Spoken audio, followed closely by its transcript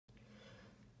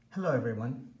Hello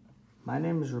everyone, my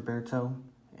name is Roberto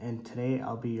and today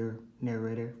I'll be your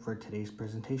narrator for today's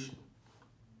presentation.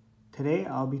 Today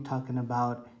I'll be talking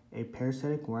about a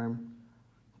parasitic worm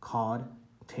called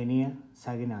Taenia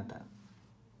Saginata.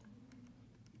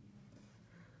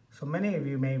 So many of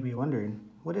you may be wondering,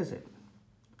 what is it?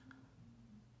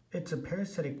 It's a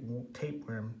parasitic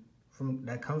tapeworm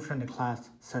that comes from the class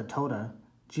Ceratota,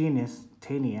 genus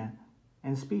Taenia,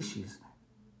 and species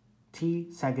T.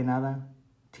 saginata,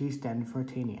 T standing for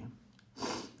Taenia.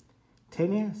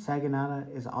 Taenia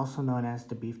saginata is also known as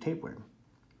the beef tapeworm.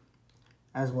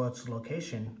 As well as its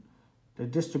location, the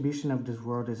distribution of this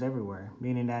world is everywhere,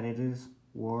 meaning that it is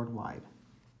worldwide.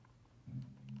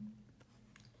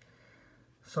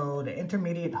 So the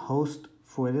intermediate host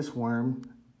for this worm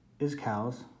is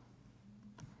cows,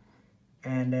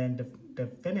 and then the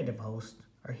definitive host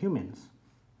are humans.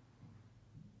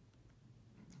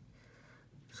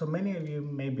 So many of you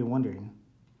may be wondering,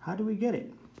 how do we get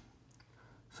it?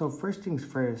 So first things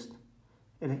first,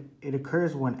 it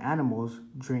occurs when animals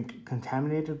drink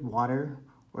contaminated water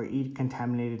or eat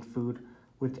contaminated food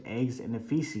with eggs in the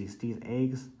feces. These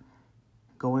eggs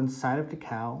go inside of the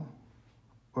cow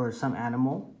or some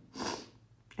animal,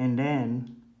 and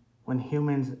then when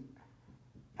humans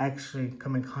actually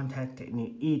come in contact and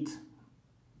eat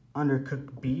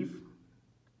undercooked beef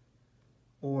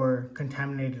or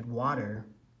contaminated water,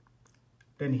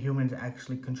 then humans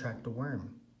actually contract the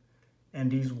worm. And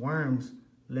these worms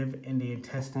live in the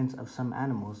intestines of some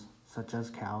animals, such as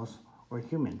cows or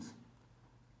humans.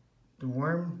 The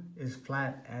worm is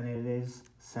flat and it is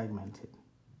segmented.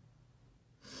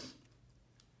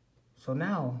 So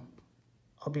now,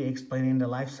 I'll be explaining the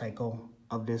life cycle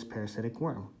of this parasitic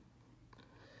worm.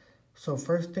 So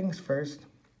first things first,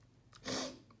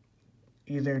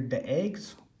 either the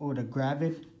eggs or the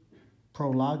gravid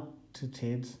prolactids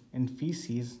and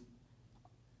feces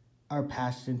are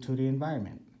passed into the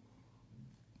environment.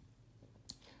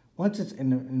 Once it's in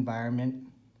the environment,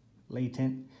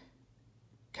 latent,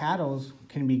 cattle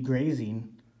can be grazing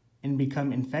and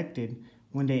become infected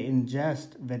when they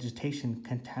ingest vegetation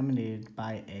contaminated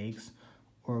by eggs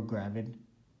or gravid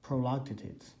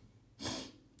prolactids.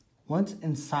 Once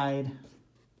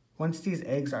these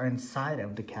eggs are inside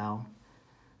of the cow,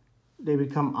 they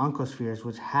become oncospheres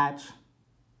which hatch,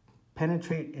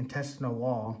 penetrate intestinal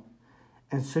wall,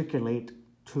 and circulate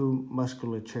to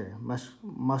muscle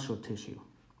tissue.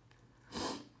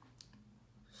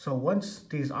 So once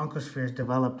these oncospheres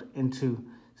developed into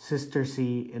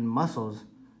cistercity in muscles,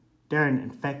 they're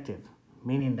infective,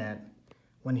 meaning that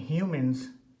when humans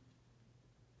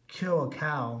kill a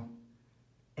cow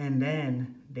and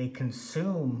then they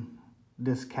consume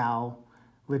this cow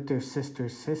with their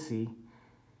cistercity,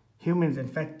 humans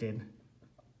infected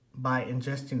by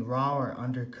ingesting raw or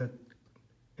undercooked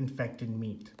infected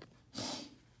meat.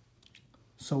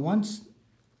 So once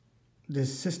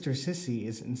this cistercity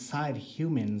is inside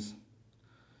humans,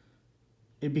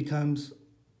 it becomes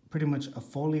pretty much a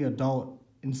fully adult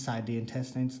inside the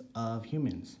intestines of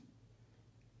humans.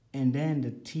 And then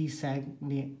the T.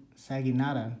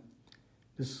 saginata,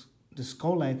 the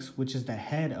scolex, which is the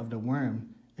head of the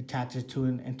worm, attaches to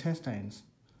an intestines,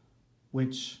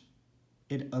 which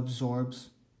it absorbs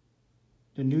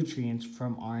the nutrients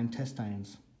from our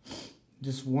intestines.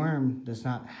 This worm does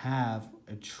not have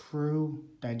a true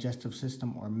digestive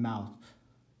system or mouth.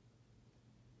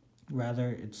 Rather,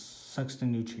 it sucks the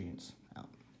nutrients out.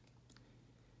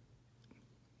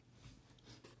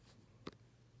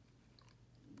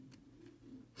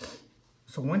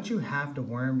 So once you have the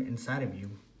worm inside of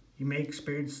you, you may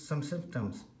experience some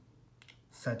symptoms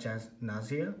such as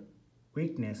nausea,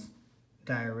 weakness,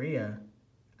 diarrhea,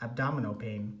 abdominal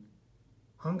pain,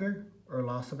 hunger or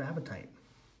loss of appetite,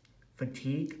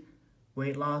 fatigue,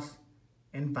 weight loss,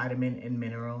 and vitamin and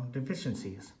mineral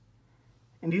deficiencies.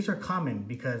 And these are common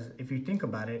because if you think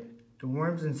about it, the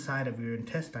worms inside of your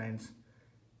intestines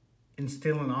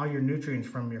instilling all your nutrients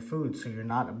from your food, so you're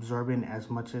not absorbing as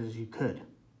much as you could.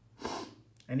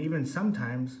 And even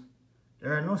sometimes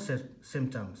there are no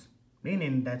symptoms,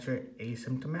 meaning that you're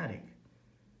asymptomatic,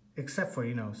 except for,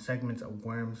 segments of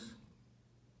worms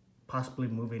possibly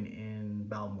moving in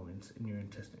bowel movements in your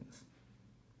intestines.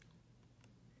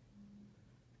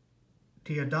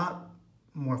 The adult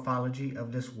morphology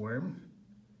of this worm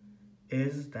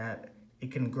is that it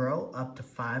can grow up to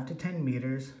 5 to 10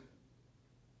 meters,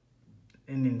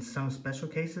 and in some special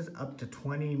cases, up to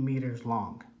 20 meters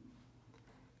long.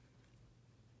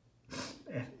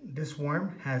 This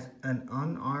worm has an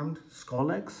unarmed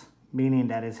scolex, meaning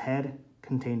that its head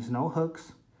contains no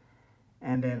hooks.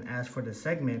 And then as for the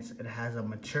segments, it has a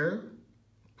mature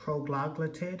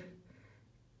progloglotid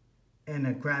and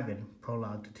a gravid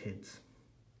prolongatids.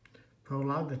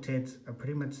 Prolongatids are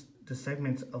pretty much the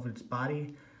segments of its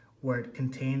body where it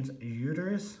contains a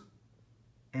uterus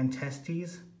and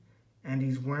testes, and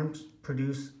these worms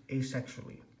produce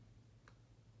asexually.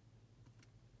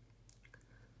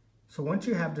 So once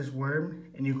you have this worm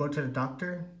and you go to the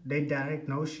doctor, they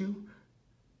diagnose you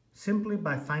simply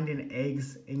by finding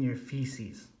eggs in your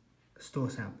feces, stool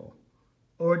sample,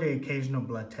 or the occasional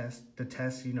blood test, the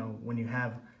test, when you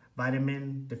have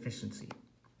vitamin deficiency.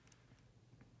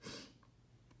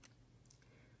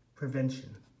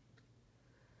 Prevention.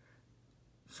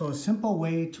 So a simple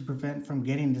way to prevent from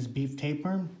getting this beef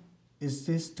tapeworm is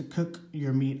just to cook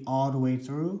your meat all the way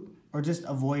through, or just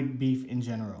avoid beef in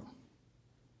general.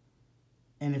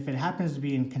 And if it happens to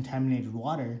be in contaminated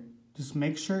water, just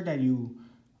make sure that you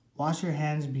wash your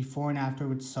hands before and after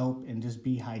with soap and just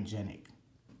be hygienic.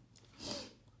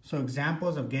 So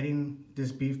examples of getting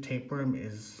this beef tapeworm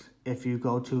is if you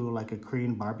go to like a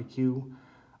Korean barbecue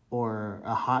or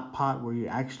a hot pot where you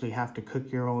actually have to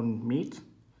cook your own meat.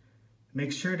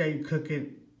 Make sure that you cook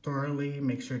it thoroughly,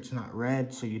 make sure it's not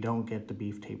red so you don't get the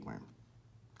beef tapeworm.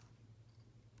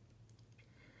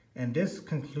 And this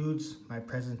concludes my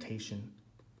presentation.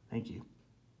 Thank you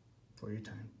for your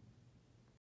time.